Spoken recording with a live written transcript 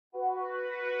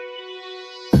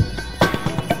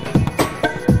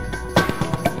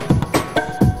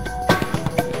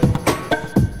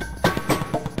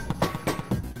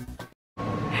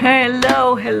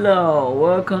Hello,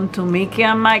 welcome to Mickey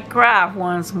and my craft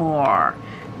once more.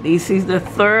 This is the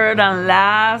third and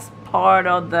last part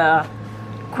of the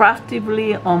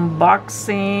Craftibly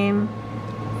unboxing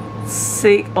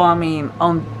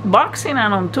unboxing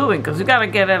and untubing, because you gotta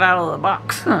get it out of the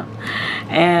box.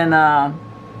 And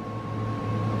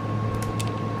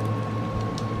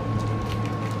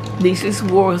this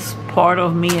was part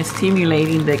of me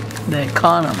stimulating the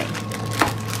economy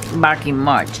back in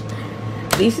March.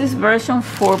 This is version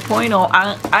 4.0.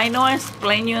 I know I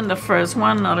explained you in the first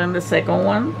one, not in the second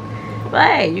one. But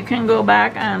hey, you can go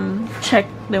back and check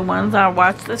the ones that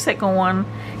watched the second one.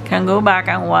 Can go back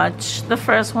and watch the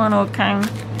first one, or can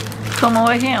come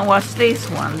over here and watch this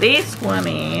one. This one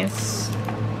is,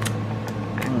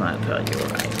 I'm going to tell you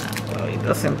right now. Well, it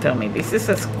doesn't tell me. This is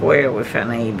a square with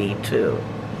an AB too.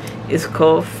 It's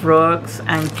called Frogs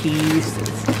and Keys.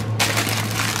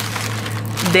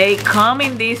 They come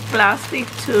in this plastic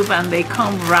tube and they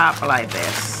come wrapped like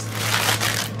this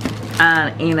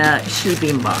and in a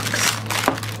shipping box.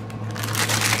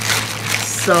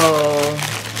 So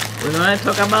we're going to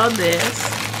talk about this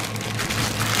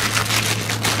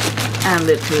and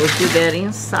the tools you get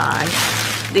inside.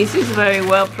 This is very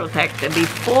well protected.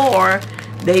 Before,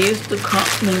 they used to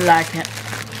come in like a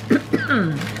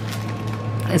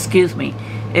excuse me,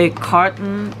 a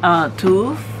carton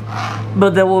tube.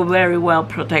 But they were very well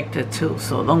protected too,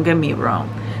 so don't get me wrong.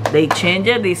 They changed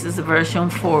it. This is version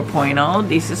 4.0.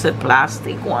 This is a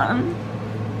plastic one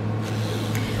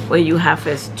where you have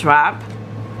a strap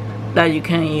that you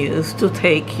can use to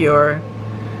take your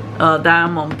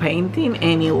diamond painting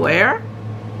anywhere,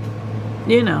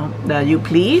 you know, that you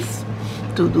please,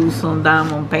 to do some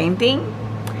diamond painting.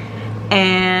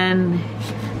 And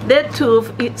the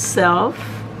tube itself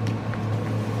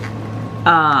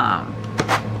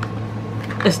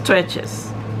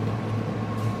stretches,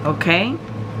 okay,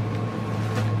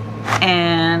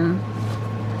 and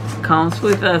comes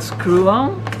with a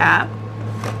screw-on cap,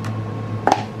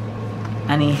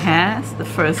 and it has, the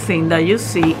first thing that you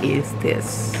see is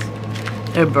this,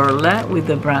 a burlap with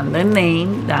the branded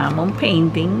name, Diamond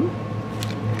Painting,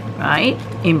 right,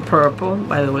 in purple.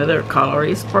 By the way, their color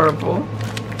is purple.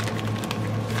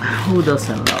 Who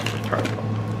doesn't love purple?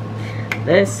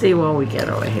 Let's see what we get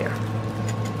over here.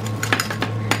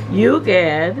 You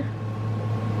get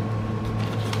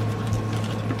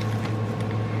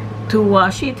 2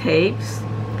 washi tapes.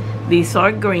 These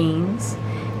are greens,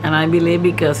 and I believe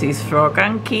because it's Frog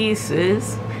and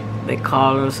Kisses, the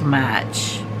colors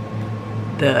match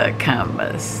the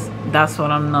canvas. That's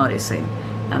what I'm noticing,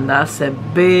 and that's a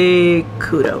big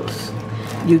kudos.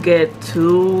 You get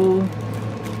 2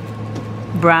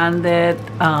 branded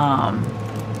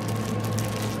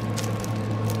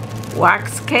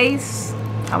wax case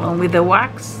along with the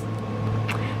wax.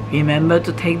 Remember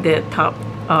to take the top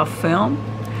film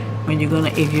when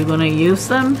if you're gonna use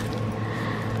them,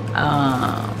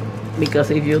 because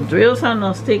if your drills are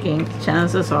not sticking,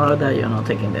 chances are that you're not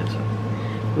taking this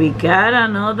one. We got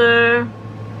another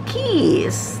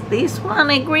keys. This one,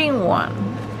 a green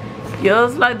one,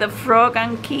 just like the Frog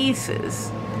and Kisses.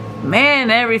 Man,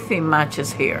 everything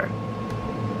matches here.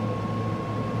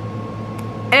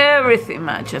 Everything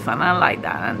matches, and I like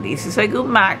that. And this is a good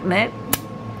magnet.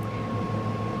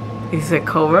 It's a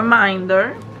cover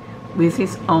minder with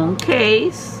its own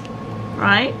case,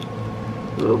 right?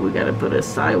 Well, we gotta put it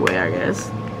sideways, I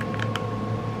guess.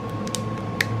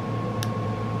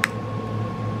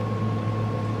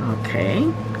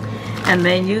 Okay, and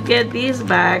then you get this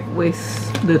bag with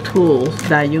the tools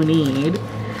that you need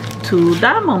to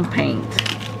diamond paint.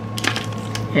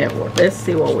 Here, well, let's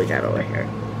see what we got over here.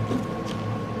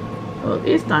 Well,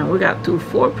 this time we got 2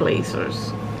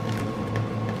 4-placers.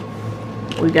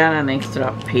 We got an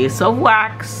extra piece of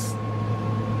wax.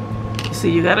 So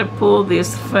you gotta pull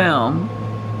this film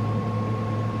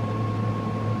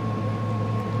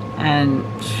and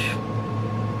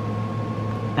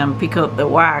pick up the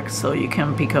wax so you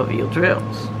can pick up your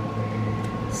drills.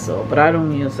 So, but I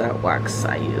don't use that wax.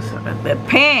 I use the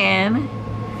pen.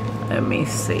 Let me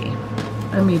see.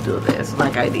 Let me do this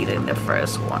like I did in the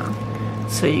first one,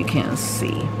 so you can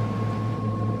see.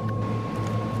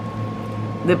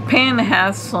 The pen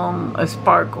has some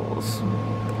sparkles,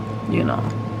 you know,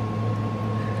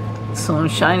 some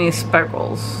shiny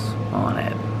sparkles on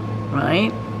it,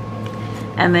 right?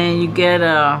 And then you get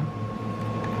a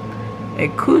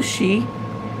cushy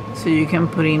so you can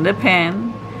put in the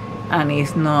pen and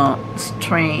it's not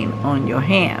strained on your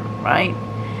hand, right?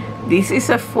 This is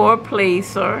a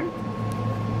 4-placer,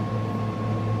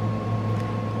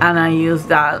 and I use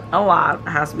that a lot. It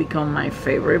has become my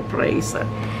favorite placer.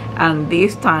 And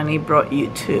this time it brought you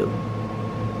 2.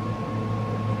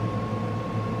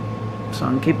 So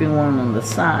I'm keeping one on the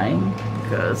side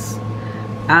because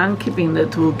I'm keeping the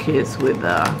toolkits with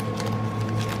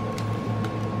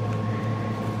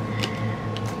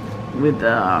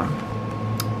the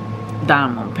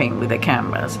diamond paint with the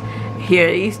canvas. Here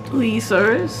is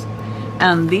tweezers,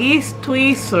 and these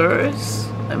tweezers,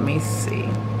 let me see.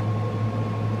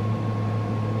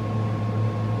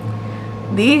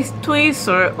 These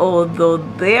tweezers, although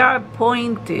they are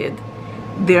pointed,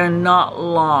 they're not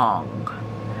long.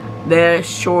 They're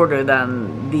shorter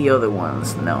than the other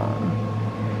ones, no.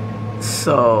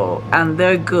 So, and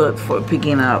they're good for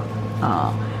picking up,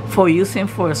 for using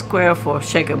for a square, for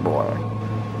checkerboard.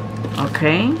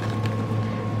 Okay,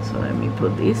 so let me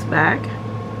put this back.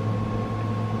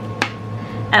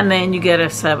 And then you get a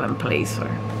 7-placer.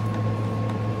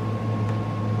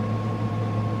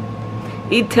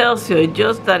 It tells you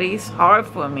just that it's hard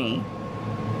for me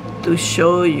to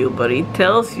show you, but it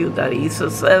tells you that it's a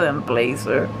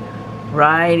 7-placer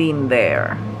right in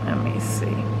there. Let me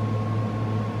see.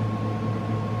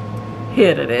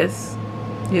 Here it is.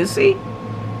 You see?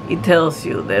 It tells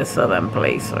you the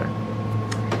 7-placer.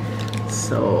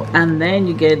 So, and then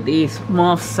you get these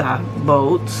mossad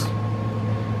boats,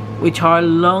 which are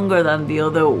longer than the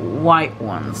other white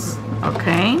ones.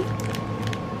 Okay?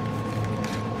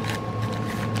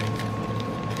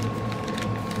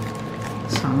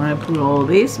 So I'm gonna put all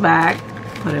this back,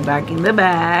 put it back in the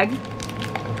bag.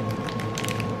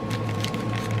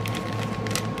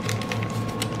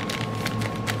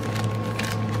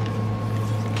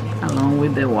 Along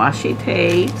with the washi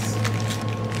tapes.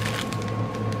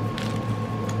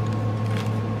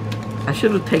 I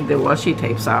should have taken the washi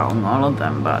tapes out on all of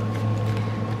them, but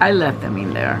I left them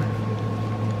in there.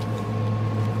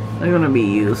 They're gonna be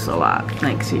used a lot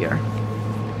next year.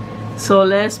 So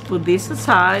let's put this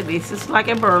aside. This is like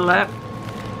a burlap,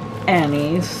 and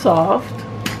it's soft.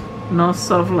 Not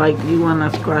soft like you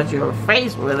wanna scratch your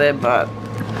face with it, but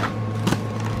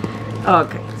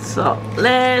okay. So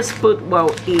let's put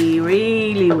what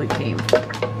we came for.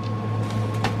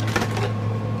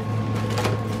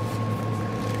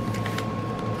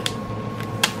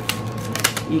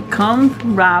 It comes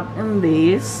wrapped in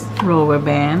this rubber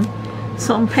band,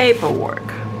 some paperwork.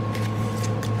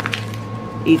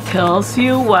 It tells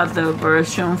you what the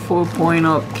version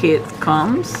 4.0 kit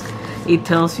comes. It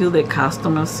tells you the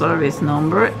customer service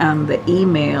number and the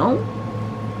email.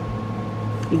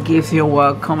 It gives you a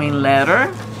welcoming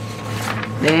letter.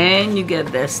 Then you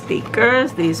get the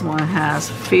stickers. This one has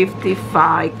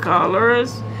 55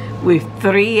 colors with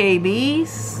 3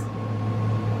 ABs.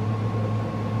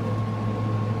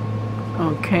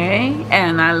 Okay,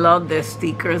 and I love the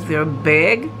stickers. They're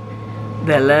big,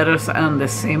 the letters and the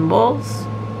symbols.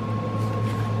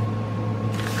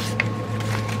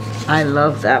 I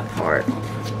love that part.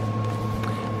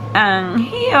 And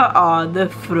here are the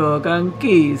Frog and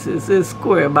Kisses, a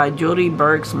square by Jody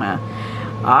Bergsman.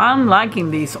 I'm liking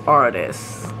these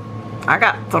artists. I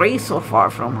got 3 so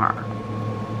far from her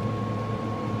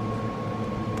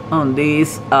on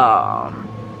this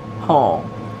haul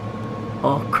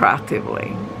of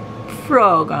Craftibly.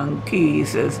 Frog and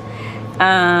Kisses.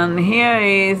 And here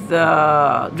is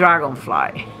the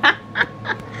dragonfly.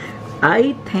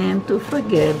 I tend to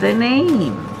forget the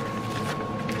name.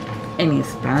 And in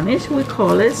Spanish we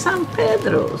call it San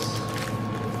Pedro's.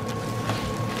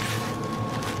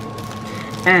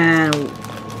 And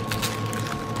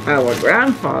our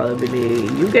grandfather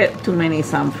believed you get too many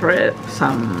San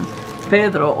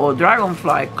Pedro or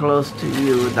dragonfly close to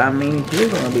you, that means you're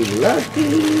gonna be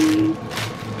lucky.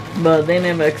 But they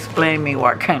never explained me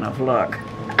what kind of luck,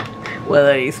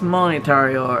 whether it's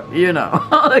monetary or, you know,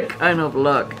 other kind of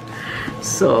luck.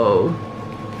 So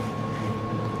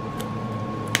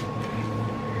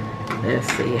let's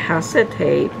see, it has a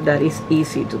tape that is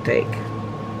easy to take.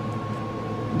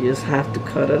 You just have to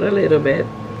cut it a little bit.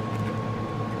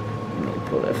 Let me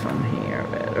pull it from here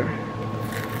better.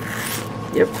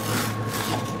 Yep.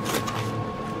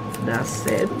 That's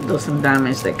it. Doesn't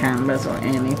damage the canvas or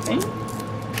anything.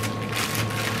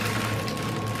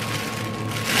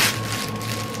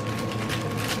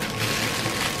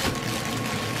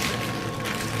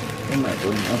 Oh my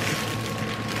goodness.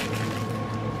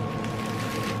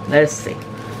 Let's see.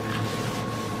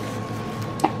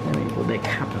 Let me put the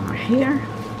cap over here.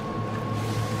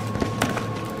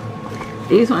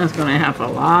 This one's gonna have a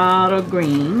lot of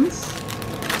greens.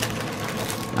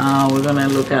 We're gonna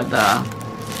look at the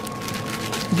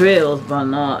drills, but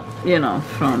not, you know,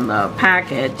 from the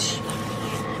package.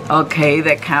 Okay,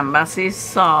 the canvas is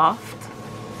soft,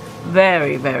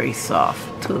 very, very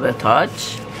soft to the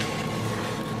touch.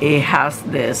 It has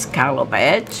this scallop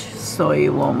edge, so it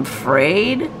won't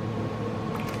frayed.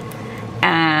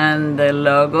 and the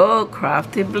logo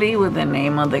Craftibly with the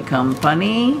name of the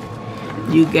company.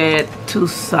 You get 2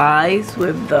 sides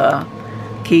with the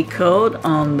key code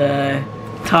on the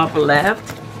top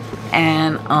left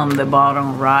and on the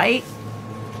bottom right.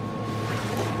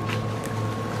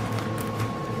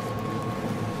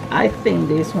 I think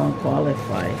this one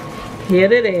qualifies.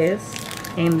 Here it is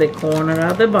in the corner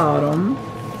at the bottom.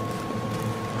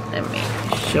 Let me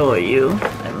show you.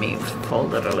 Let me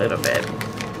fold it a little bit.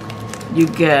 You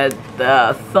get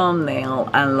the thumbnail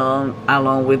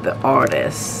along with the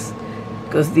artist,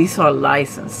 because these are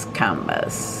licensed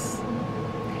canvas.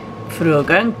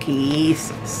 Frågan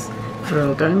kisses.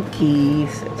 Frågan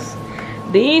kisses.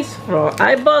 This frog,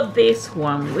 I bought this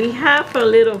one. We have a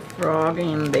little frog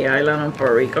in the island of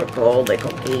Puerto Rico called the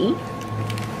coquí.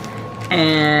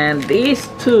 And these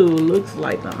two looks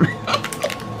like them.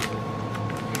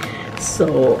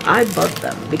 So I bought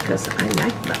them because I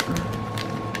like them.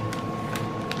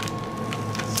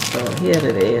 So here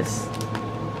it is.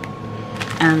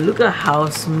 And look at how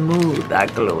smooth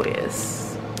that glue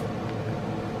is.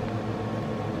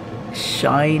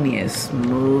 Shiny and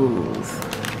smooth.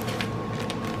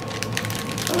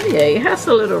 Oh yeah, it has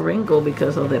a little wrinkle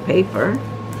because of the paper.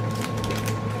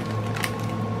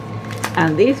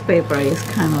 And this paper is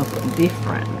kind of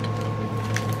different.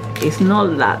 It's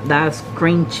not that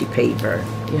scrunchy paper,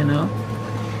 you know.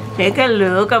 Take a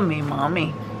look at me,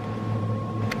 mommy.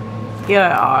 Here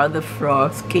are the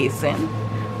frogs kissing.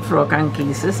 Frog and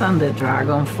kisses and the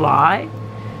dragonfly.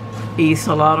 It's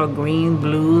a lot of green,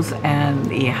 blues,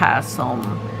 and it has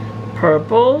some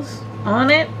purples on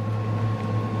it.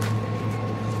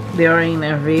 They are in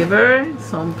a river,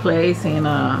 someplace in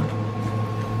a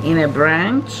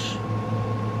branch,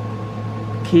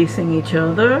 kissing each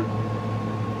other.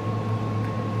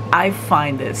 I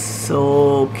find it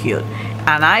so cute,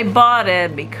 and I bought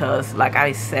it because, like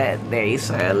I said, there is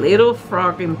a little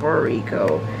frog in Puerto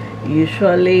Rico.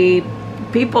 Usually,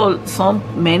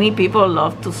 many people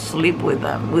love to sleep with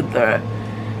them, with their,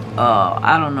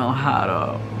 I don't know how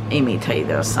to imitate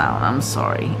their sound. I'm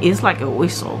sorry. It's like a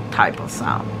whistle type of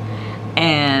sound.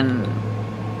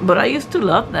 But I used to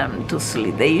love them to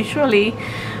sleep. They usually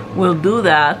will do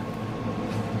that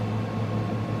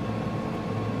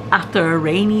after a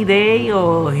rainy day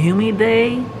or humid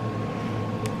day,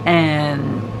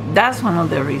 and that's one of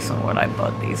the reasons why I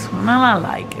bought this one. And I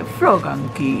like it. Frog and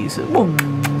keys. Boom.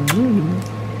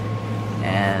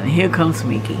 And here comes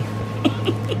Mickey.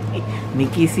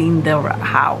 Mickey's in the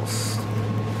house.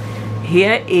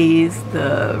 Here is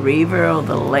the river or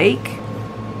the lake.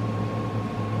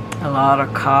 A lot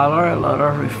of color, a lot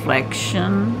of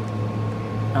reflection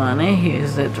on it.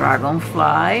 Here's the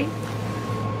dragonfly.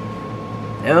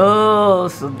 Oh,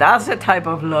 so that's the type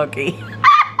of lucky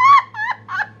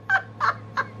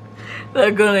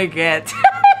they're gonna get.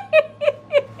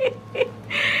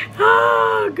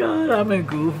 Oh God, I'm a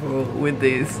guru with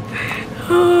this.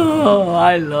 Oh,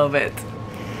 I love it.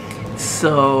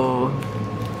 So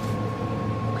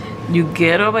you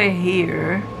get over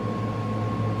here.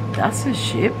 That's a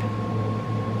ship.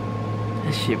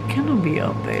 A ship cannot be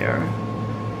up there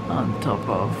on top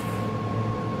of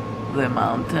the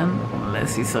mountain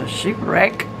unless it's a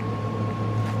shipwreck.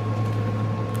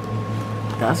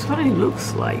 That's what it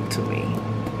looks like to me,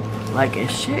 like a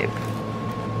ship.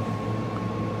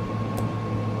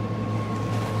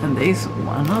 And there's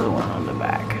another one on the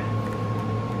back.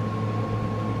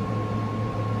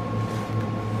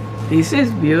 This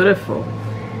is beautiful.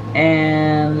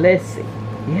 And let's see,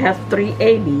 you have 3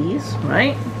 ABs,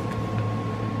 right?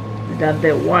 We got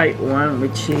the white one,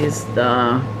 which is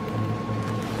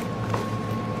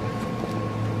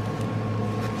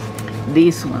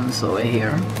these ones over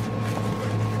here.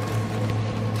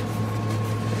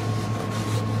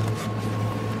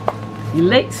 It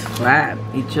lays flat.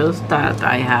 It's just that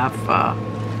I have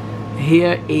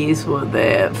here is where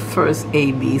the first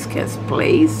ABs gets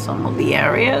placed, some of the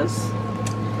areas.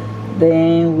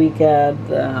 Then we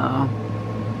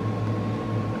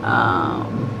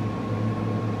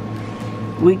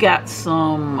got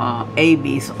some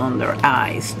ABs on their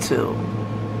eyes too.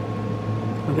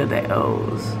 Look at the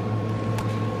O's.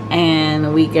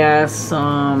 And we got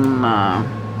some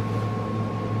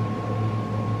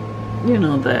you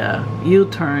know, the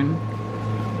U-turn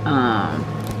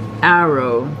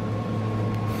arrow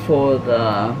for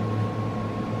the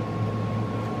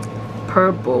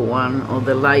purple one or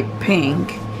the light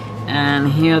pink. And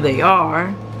here they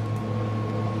are.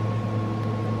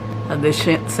 At the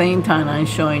same time I'm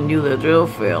showing you the drill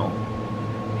field.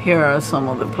 Here are some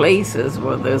of the places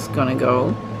where this gonna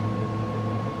go.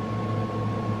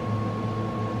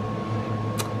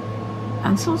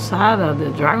 I'm so sad that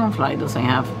the dragonfly doesn't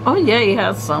have. Oh yeah, it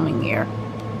has some in here.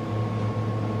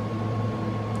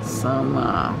 Some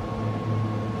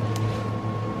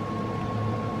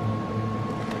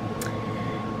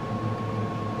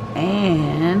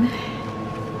and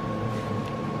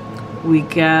we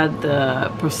got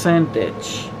the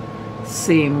percentage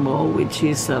symbol, which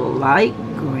is a light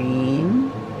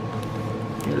green.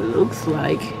 It looks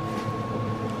like,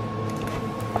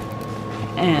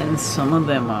 and some of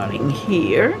them are in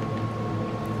here,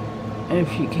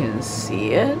 if you can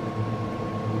see it.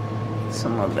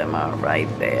 Some of them are right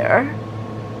there.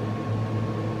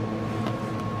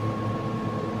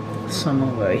 Some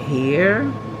over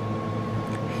here.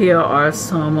 Here are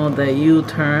some of the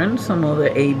U-turn, some of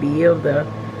the AB of the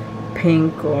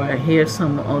pink, or here's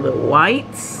some of the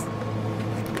whites.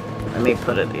 Let me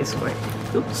put it this way.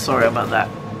 Oops, sorry about that.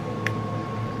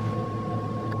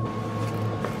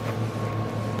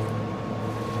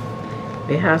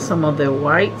 They have some of the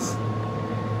whites,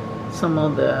 some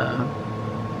of the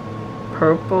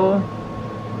purple.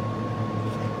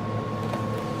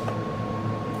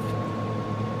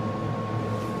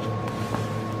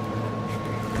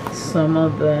 Some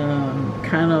of the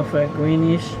kind of a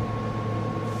greenish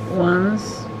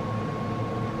ones.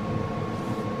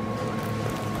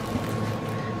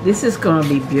 This is gonna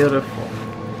be beautiful.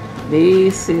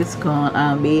 This is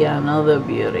gonna be another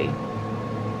beauty.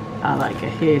 I like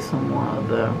it. Here's some more of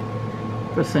the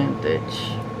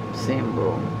percentage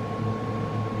symbol.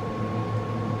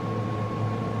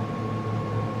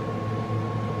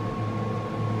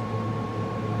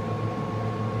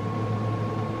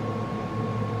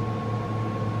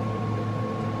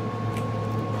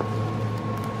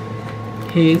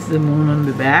 Here's the moon on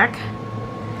the back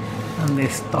and the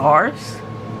stars.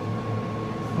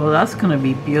 Well, that's gonna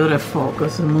be beautiful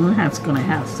because the moon has gonna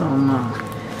have some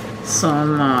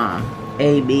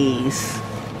ABs.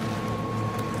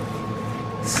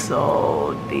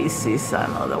 So this is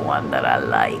another one that I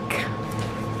like.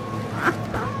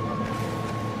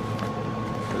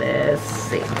 Let's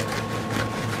see.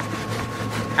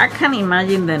 I can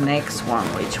imagine the next one,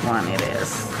 which one it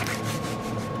is,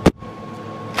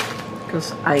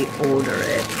 because I order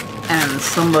it and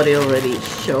somebody already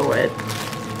showed it,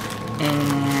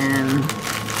 and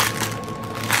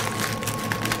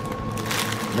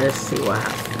let's see what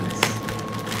happens.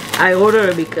 I order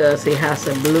it because it has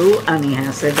a blue and it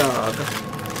has a dog.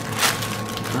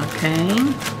 Okay,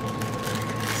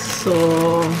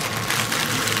 so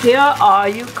here are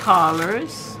your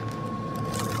colors,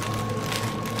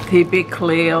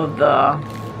 typically of the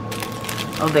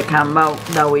canvas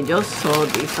that we just saw.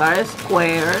 These are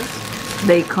squares.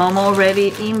 They come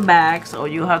already in bags. All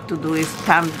you have to do is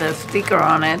stamp the sticker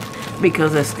on it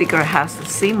because the sticker has a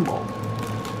symbol.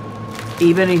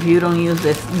 Even if you don't use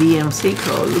the DMC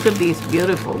code. Look at these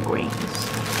beautiful greens.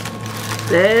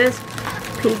 Let's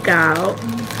pick out.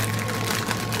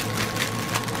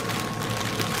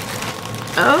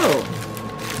 Oh,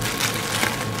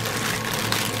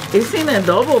 it's in a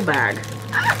double bag.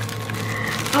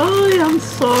 Oh, I'm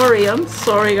sorry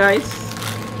guys,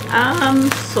 I'm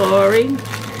sorry,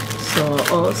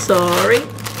 sorry.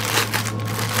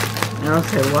 I'll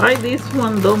say, why this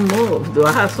one don't move? Do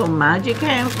I have some magic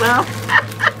hands now?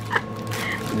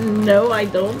 No, I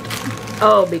don't.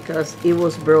 Oh, because it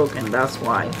was broken, that's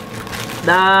why.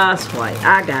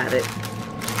 I got it.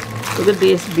 Look at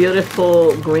these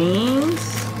beautiful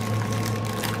greens.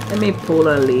 Let me pull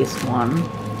at least one.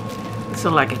 It's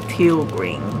like a teal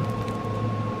green.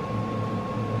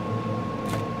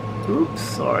 Oops,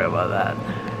 sorry about that.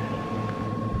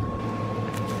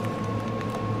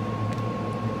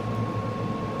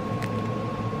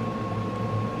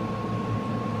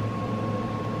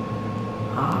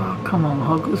 Oh, come on,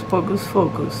 hocus pocus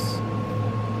focus.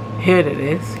 Here it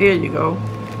is, here you go.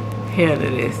 Here it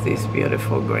is, this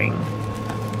beautiful green.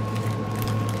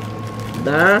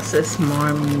 That's a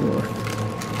smart move.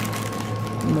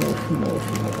 Move.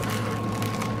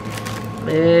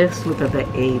 Let's look at the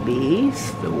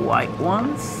ABs, the white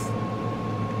ones.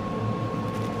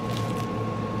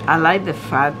 I like the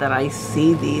fact that I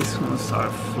see these ones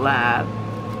are flat.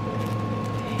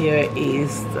 Here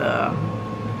is the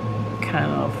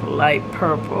kind of light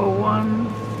purple one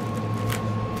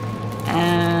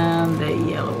and the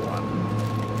yellow one.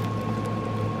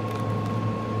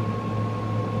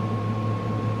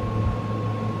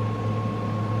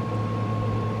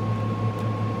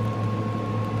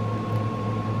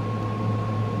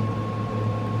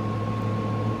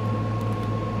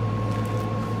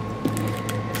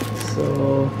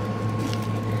 So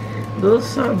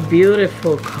those are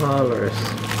beautiful colors.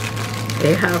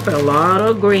 They have a lot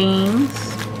of greens.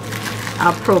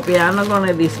 appropriate. I'm not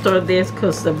gonna distort this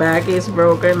because the bag is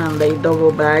broken and they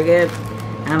double bag it,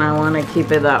 and I want to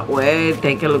keep it that way.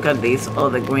 Take a look at this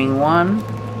other green one.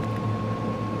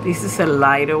 This is a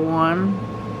lighter one.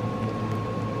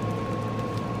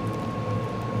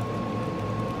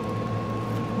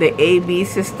 The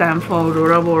ABs stand for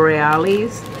Aurora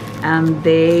Borealis, and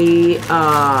they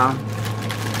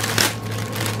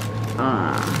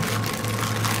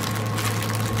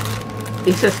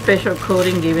it's a special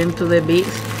coating given to the bees.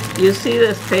 You see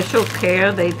the special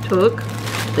care they took.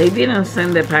 They didn't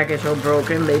send the package all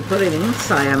broken. They put it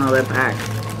inside another pack.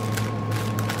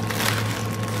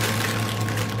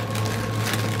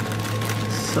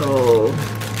 So,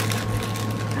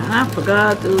 and I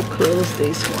forgot to close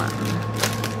this one.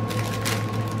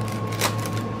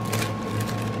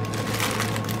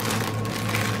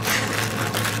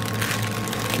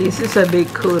 This is a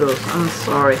big kudos. I'm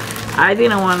sorry. I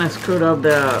didn't want to screw up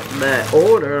the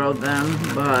order of them,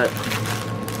 but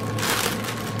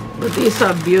these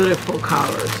are beautiful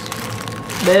colors.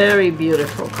 Very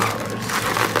beautiful colors.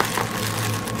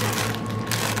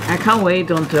 I can't wait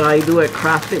until I do a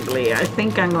Craftibly. I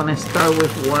think I'm going to start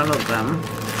with one of them.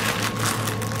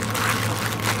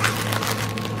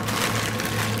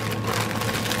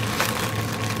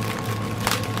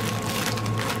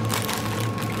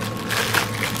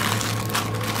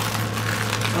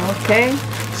 Okay,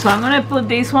 so I'm gonna put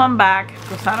this one back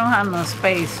because I don't have no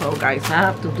space, so guys, I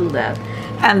have to do that,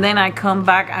 and then I come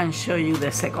back and show you the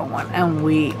second one, and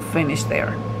we finish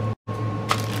there.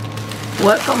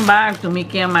 Welcome back to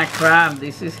Mickey and my Craft.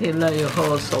 This is Hilda, your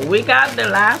host. So we got the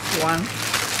last one,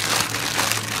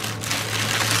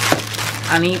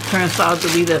 and it turns out to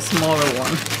be the smaller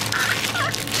one.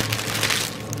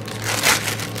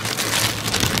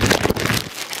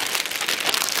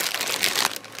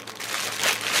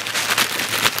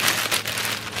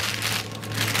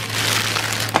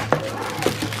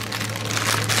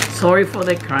 Sorry for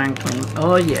the crankling.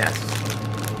 Oh yes.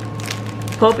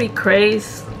 Poppy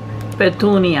Craze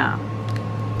Petunia.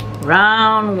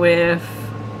 Round with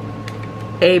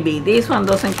AB. This one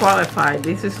doesn't qualify.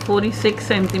 This is 46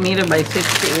 centimeters by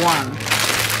 61.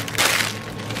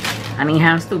 And it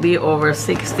has to be over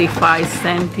 65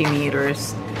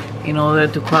 centimeters in order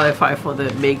to qualify for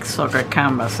the big soccer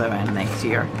canvas event next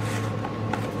year.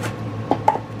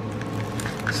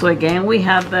 So again, we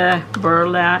have the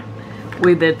burlap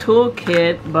with the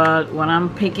toolkit, but what I'm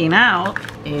picking out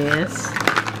is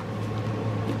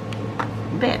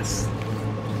this.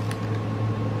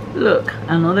 Look,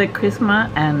 another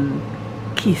Christmas and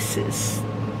Kisses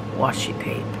washi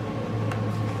tape.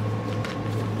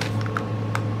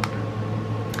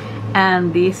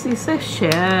 And this is a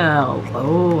shell.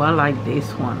 Oh, I like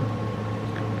this one.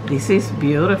 This is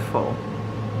beautiful.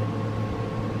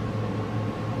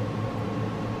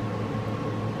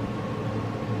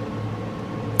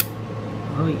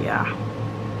 Oh yeah.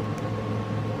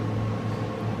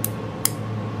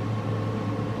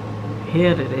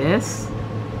 Here it is.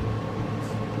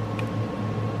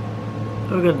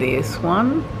 Look at this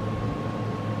one.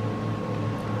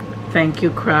 Thank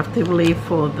you, Craftibly,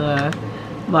 for the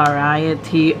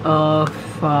variety of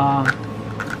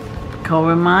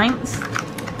cover mines.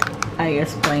 I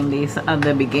explained this at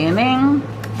the beginning.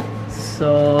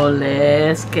 So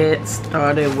let's get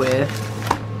started with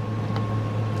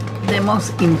the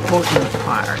most important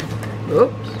part.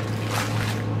 Oops.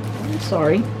 I'm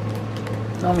sorry.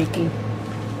 No, Mickey.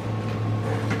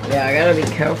 Yeah, I gotta be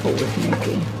careful with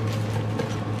Mickey.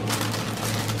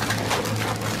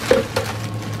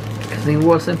 Because if it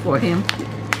wasn't for him,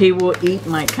 he will eat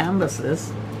my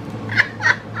canvases.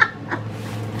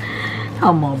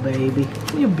 Come on, baby.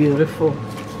 You're beautiful.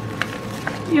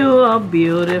 You are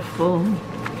beautiful.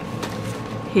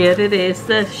 Here it is,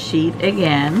 the sheet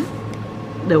again.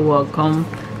 The welcome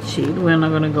sheet. We're not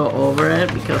going to go over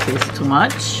it because it's too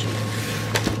much.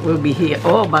 We'll be here.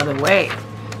 Oh, by the way,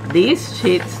 these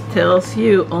sheets tells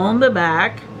you on the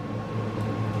back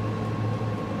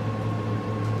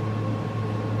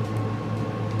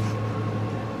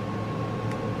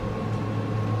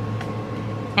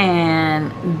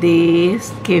and this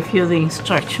gives you the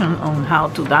instruction on how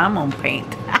to diamond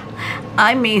paint.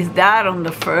 I missed that on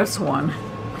the first one,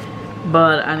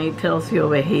 but and it tells you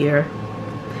over here.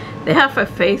 They have a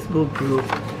Facebook group,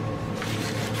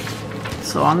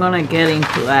 so I'm gonna get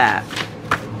into that.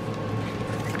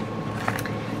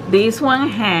 This one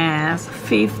has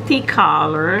 50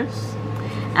 colors,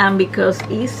 and because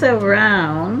it's a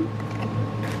round,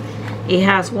 it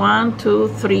has 1, 2,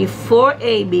 3, 4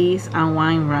 ABs and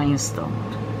 1 rhinestone.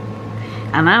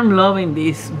 And I'm loving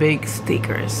these big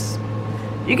stickers.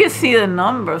 You can see the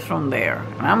numbers from there.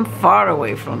 I'm far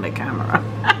away from the camera.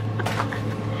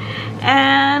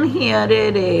 And here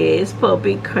it is,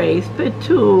 Puppy Craze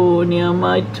Petunia,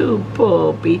 my two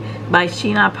puppy, by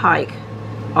Sheena Pike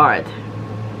Art.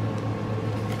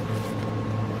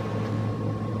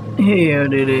 Here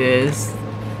it is.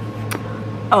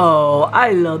 Oh,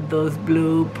 I love those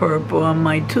blue, purple, and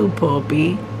my two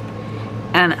puppy.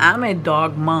 And I'm a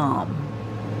dog mom.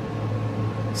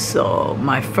 So,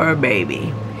 my fur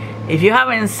baby. If you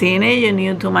haven't seen it, you're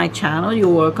new to my channel,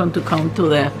 you're welcome to come to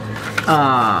the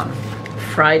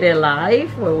Friday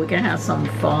Live where we can have some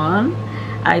fun.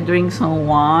 I drink some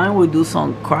wine, we do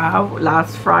some craft.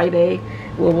 Last Friday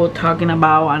we were talking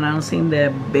about announcing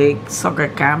the big soccer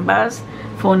canvas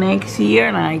for next year,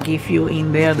 and I give you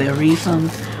in there the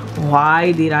reasons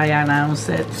why did I announce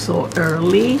it so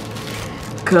early,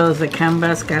 because the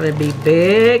canvas gotta be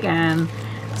big, and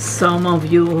some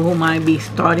of you who might be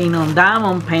starting on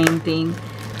diamond painting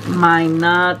might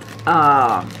not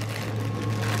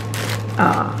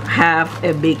have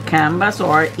a big canvas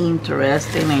or are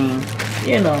interested in,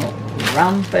 you know,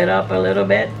 ramp it up a little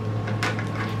bit.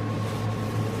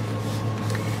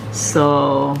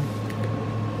 So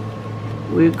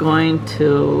we're going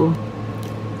to,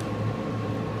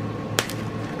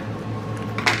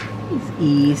 it's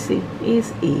easy,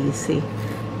 it's easy.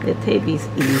 The tape is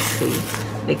easy.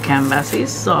 The canvas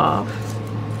is soft.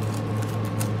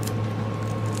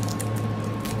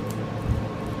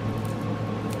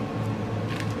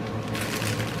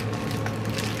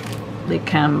 The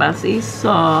canvas is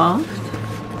soft.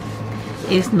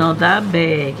 It's not that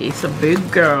big. It's a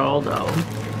big girl though.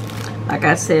 Like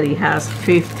I said, it has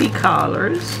 50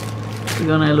 colors. We're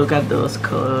gonna look at those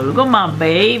colors. Look at my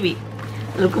baby.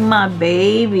 Look at my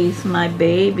babies, my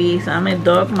babies. I'm a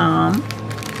dog mom.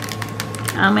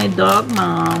 I'm a dog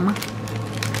mom.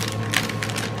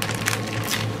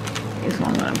 This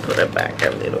one, I'm gonna put it back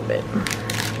a little bit.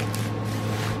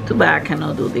 Too bad I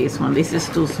cannot do this one. This is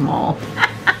too small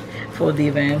for the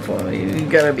event. For you, you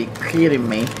gotta be kidding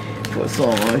me. For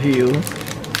some of you,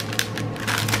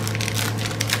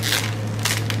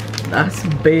 that's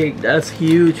big. That's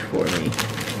huge for me.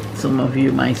 Some of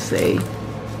you might say,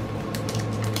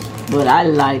 but I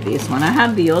like this one. I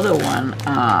have the other one.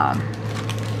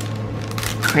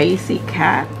 Crazy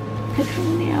Cat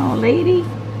Petunia lady,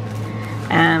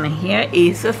 and here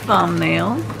is a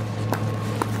thumbnail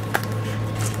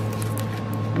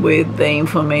with the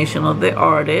information of the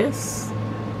artist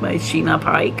by Sheena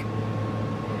Pike.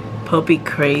 Puppy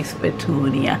Craze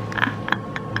Petunia.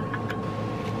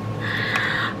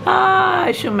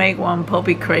 I should make one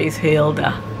Puppy Craze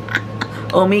Hilda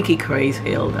or Mickey Craze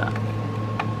Hilda.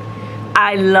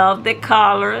 I love the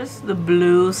colors, the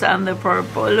blues and the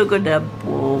purple. Look at that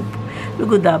boob.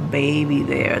 Look at that baby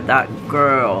there, that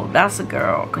girl. That's a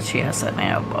girl because she has an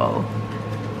elbow.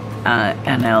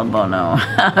 No,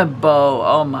 a bow.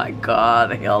 Oh my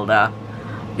God, Hilda.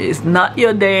 It's not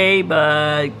your day,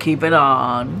 but keep it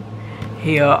on.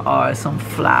 Here are some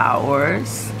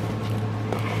flowers.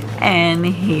 And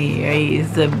here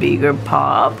is the bigger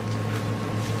pup.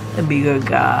 The bigger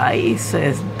guy. It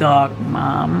says dog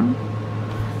mom.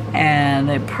 And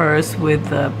a purse with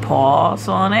the paws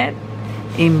on it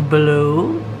in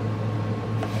blue.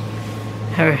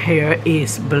 Her hair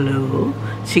is blue.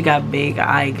 She got big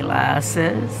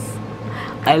eyeglasses.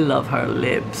 I love her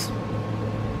lips.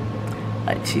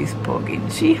 Like she's poking.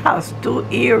 She has 2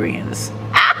 earrings.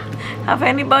 Have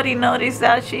anybody noticed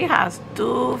that? She has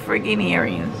 2 freaking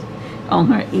earrings on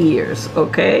her ears,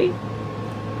 okay?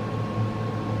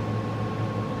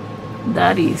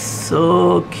 That is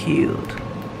so cute.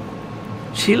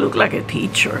 She looked like a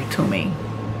teacher to me.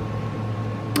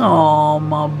 Oh,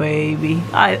 my baby.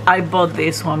 I bought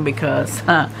this one because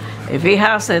if he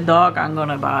has a dog, I'm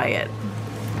gonna buy it.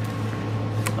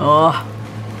 Oh,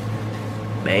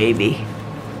 baby.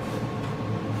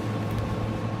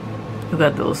 Look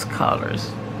at those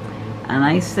colors. And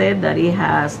I said that it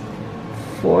has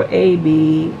 4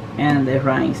 AB and the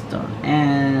rhinestone.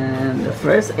 And the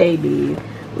first AB,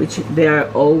 which they are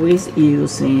always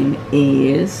using,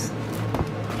 is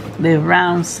the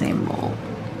round symbol,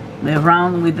 the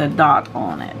round with the dot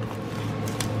on it.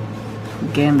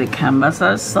 Again, the canvas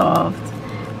are soft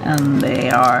and they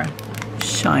are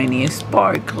shiny,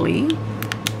 sparkly.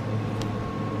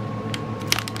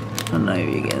 I don't know if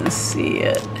you can see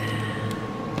it.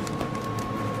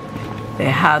 They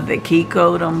have the key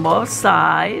code on both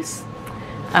sides,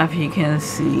 as you can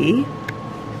see,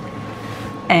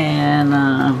 and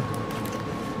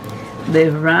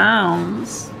the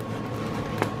rounds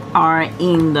are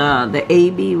in the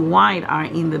AB white are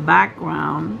in the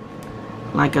background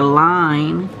like a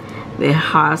line, They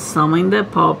have some in the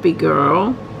puppy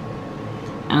girl,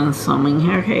 and some in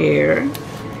her hair,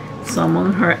 some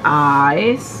on her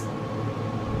eyes,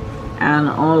 and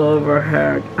all over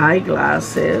her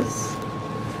eyeglasses.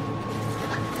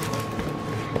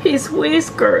 His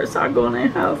whiskers are gonna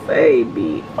have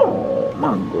baby. Oh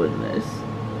my goodness.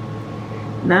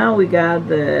 Now we got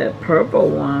the purple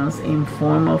ones in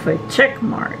form of a check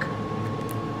mark.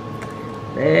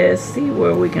 Let's see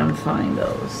where we can find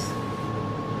those.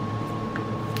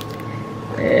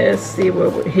 Let's see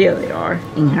where here they are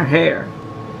in her hair.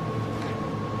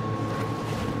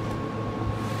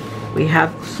 We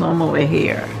have some over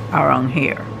here, around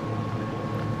here,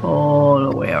 all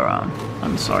the way around.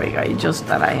 I'm sorry guys, just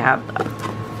that I have the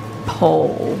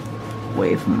pole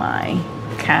with my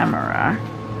camera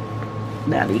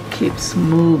that it keeps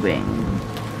moving.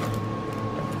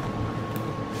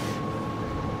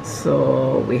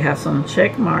 So we have some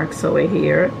check marks over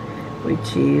here,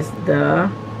 which is the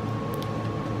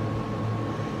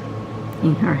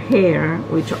in her hair,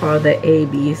 which are the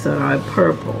ABs that are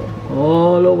purple,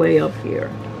 all the way up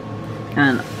here,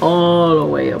 and all the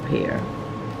way up here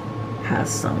has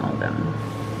some of them.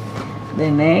 The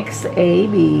next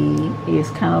AB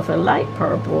is kind of a light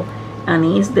purple, and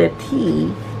is the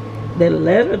T, the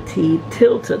letter T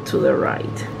tilted to the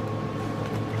right.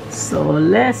 So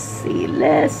let's see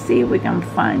if we can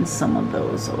find some of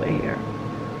those over here.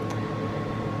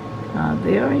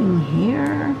 They're in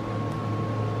here.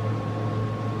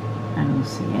 I don't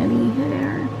see any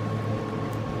here.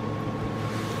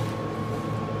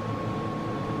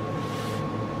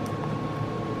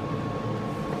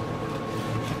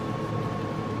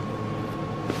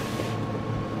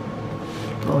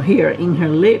 Oh, here in her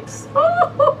lips.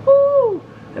 Oh,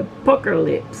 the pucker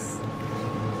lips.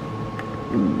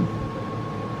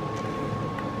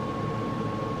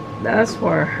 That's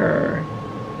where her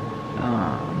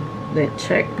they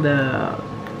check the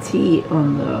T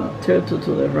on the turtle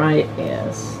to the right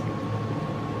is.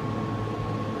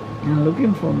 I'm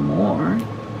looking for more,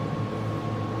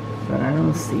 but I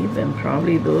don't see them.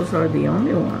 Probably those are the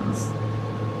only ones.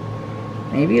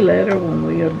 Maybe later when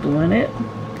we are doing it.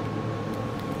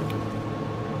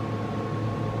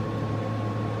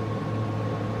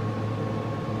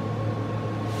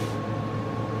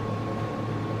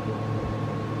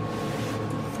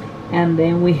 And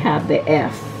then we have the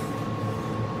F,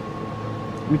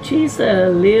 which is a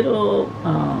little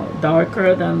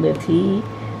darker than the T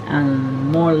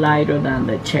and more lighter than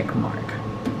the check mark.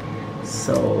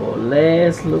 So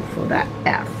let's look for that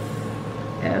F.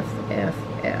 F, F,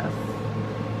 F,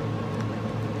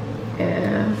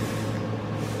 F.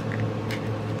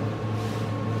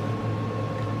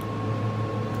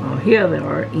 Oh, here they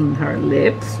are in her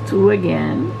lips too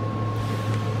again.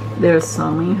 There's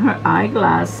some in her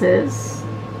eyeglasses.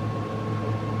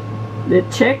 The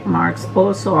check marks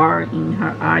also are in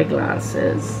her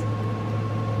eyeglasses.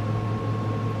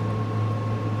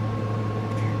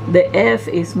 The F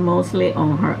is mostly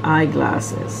on her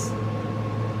eyeglasses.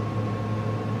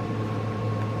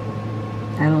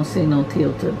 I don't see no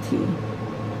tilted T.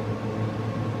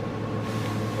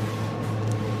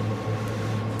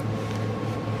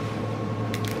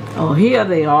 Oh, here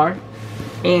they are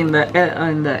in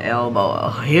the elbow.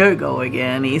 Oh, here we go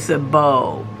again. It's a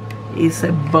bow. It's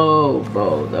a bow,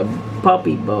 the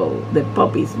puppy bow, the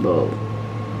puppy's bow.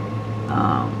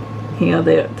 Here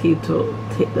they're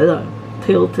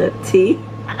tilted T.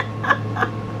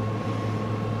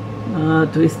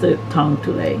 Twisted tongue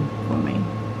today for me.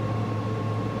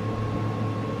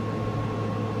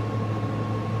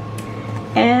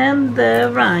 And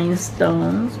the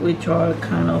rhinestones, which are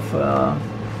kind of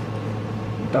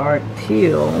dark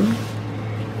teal,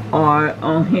 are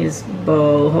on his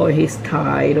bow or his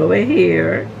kite over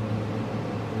here.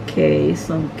 K,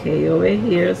 some K over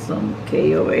here, some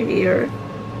K over here,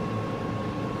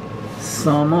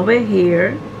 some over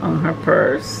here on her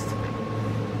purse.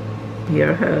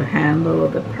 Here her handle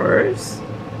of the purse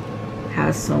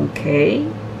has some K.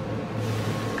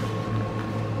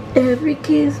 Every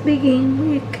kiss begins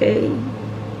with K.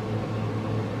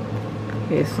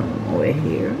 Here's some over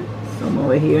here. Some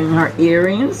over here in her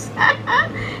earrings.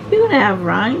 You're gonna have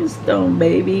rhinestone,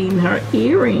 baby, in her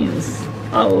earrings.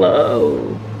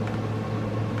 Hello.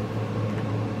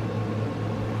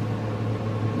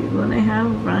 You're gonna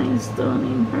have rhinestone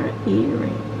in her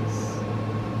earrings.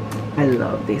 I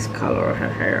love this color of her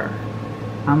hair.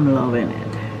 I'm loving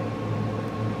it.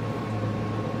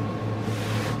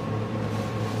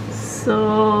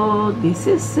 So this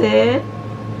is it.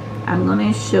 I'm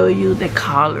gonna show you the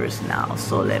colors now,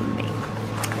 so let me.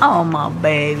 Oh my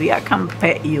baby, I can't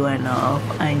pet you enough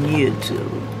on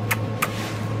YouTube.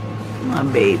 My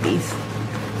babies.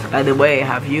 By the way,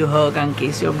 have you hugged and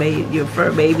kissed your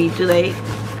fur baby today?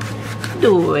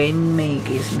 Do it and make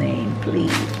his name,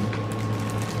 please.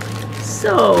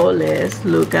 So let's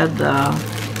look at the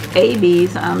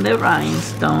ABs and the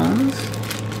rhinestones.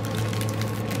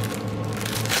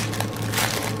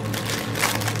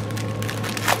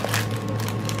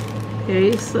 There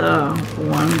is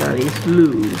one that is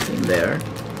loose in there.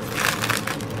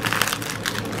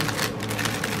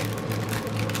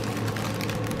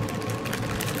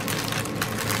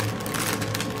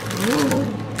 Oh,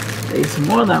 there's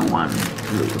more than one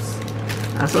loose.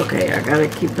 That's okay, I gotta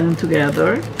keep them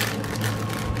together.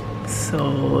 So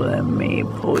let me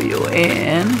pull you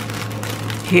in.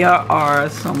 Here are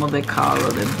some of the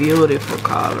colors, the beautiful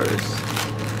colors.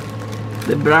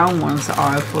 The brown ones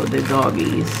are for the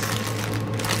doggies.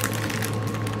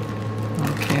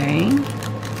 Okay.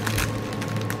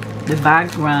 The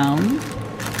background.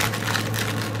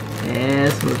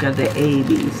 Yes, look at the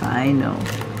ABs. I know.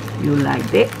 You like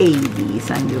the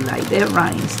ABs and you like the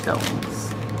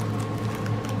rhinestones.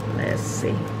 Let's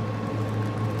see.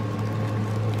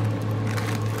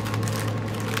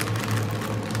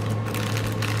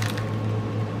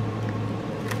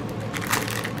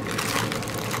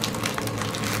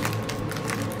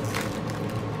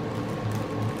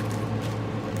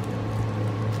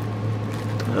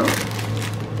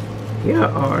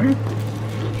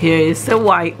 Here is the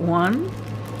white one.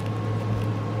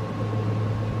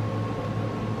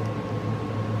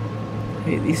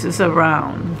 Okay, this is a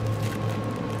round.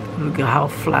 Look at how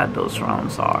flat those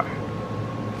rounds are.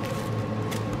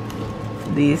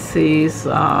 This is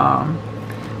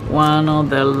one of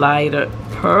the lighter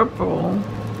purple,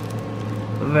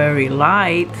 very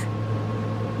light.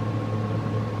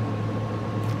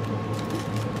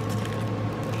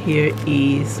 Here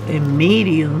is a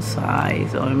medium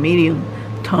size or a medium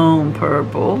tone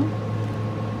purple.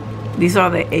 These are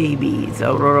the ABs,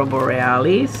 Aurora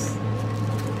Borealis.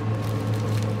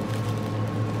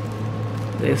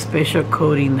 The special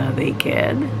coating that they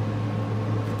get.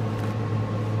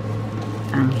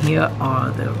 And here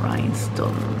are the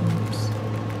rhinestones.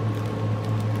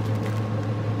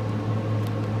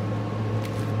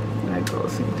 That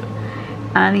goes into.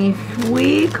 And if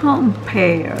we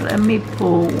compare, let me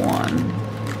pull one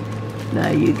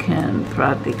that you can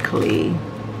practically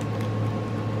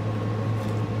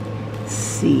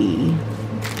see.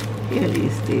 Here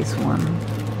is this one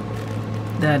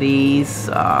that is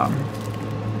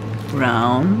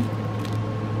round.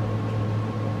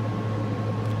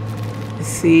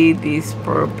 See this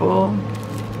purple?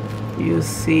 You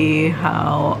see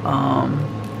how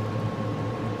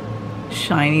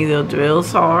shiny the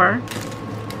drills are?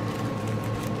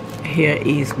 Here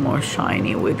is more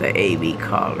shiny with the AB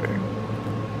color.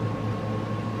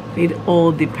 It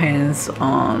all depends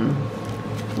on,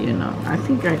 you know, I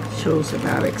think I chose a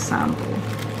bad example.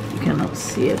 You cannot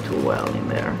see it too well in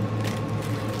there.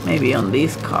 Maybe on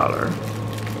this color.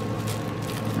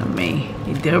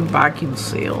 They're vacuum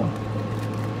sealed,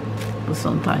 but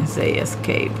sometimes they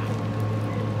escape.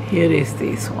 Here is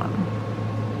this one.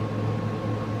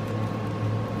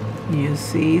 You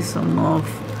see some of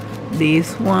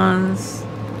these ones,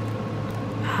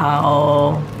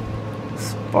 how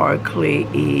sparkly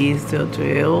is the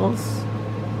drills.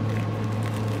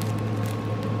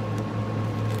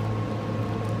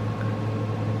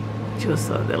 Just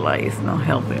so the light is not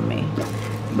helping me.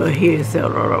 But here's the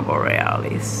Aurora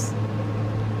Borealis.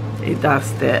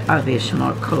 That's the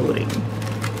additional coating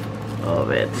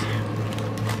of it.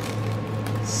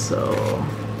 So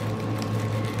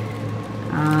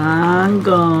I'm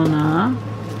gonna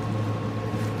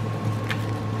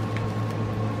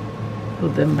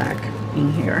put them back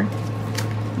in here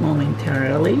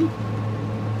momentarily.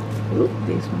 Oop,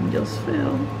 this one just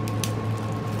fell.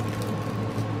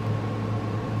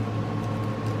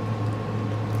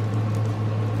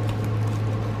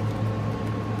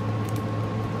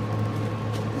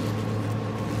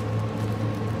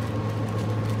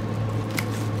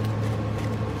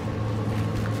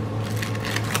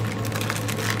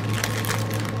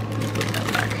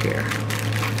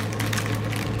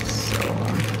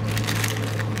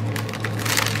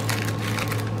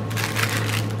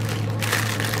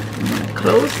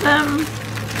 Close them,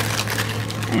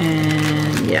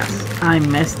 and yes, I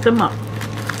messed them up.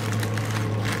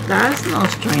 That's not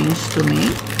strange to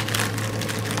me.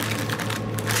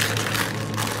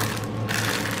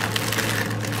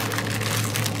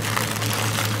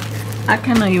 I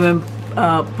cannot even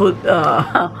put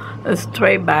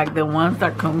straight back the ones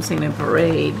that comes in a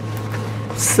parade.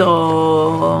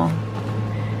 So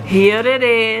here it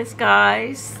is,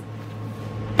 guys.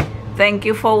 thank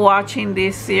you for watching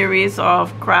this series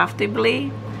of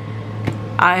Craftibly.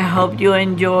 I hope you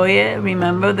enjoy it.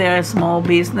 Remember, they're a small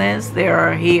business. They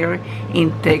are here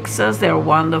in Texas. They're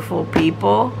wonderful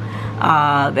people.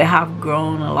 They have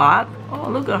grown a lot. Oh,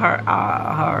 look at her.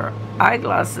 Her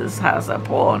eyeglasses has a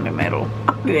pole in the middle.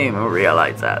 I didn't even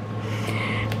realize that.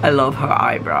 I love her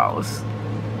eyebrows.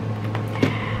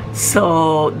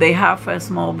 So they have a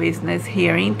small business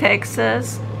here in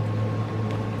Texas.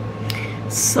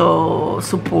 So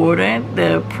support it.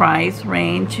 The price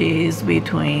range is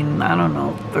between, I don't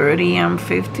know, $30 and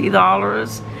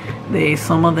 $50.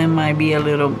 Some of them might be a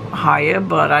little higher,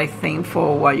 but I think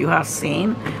for what you have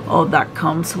seen, all that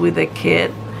comes with the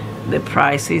kit, the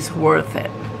price is worth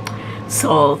it.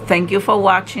 So thank you for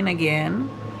watching again.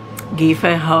 Give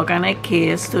a hug and a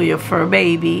kiss to your fur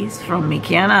babies from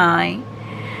Mickey and I.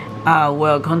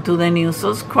 Welcome to the new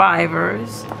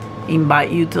subscribers. Invite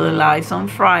you to the lives on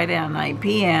Friday at 9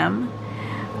 p.m.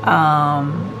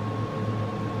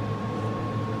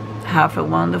 Have a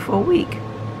wonderful week.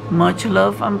 Much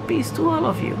love and peace to all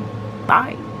of you.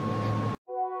 Bye.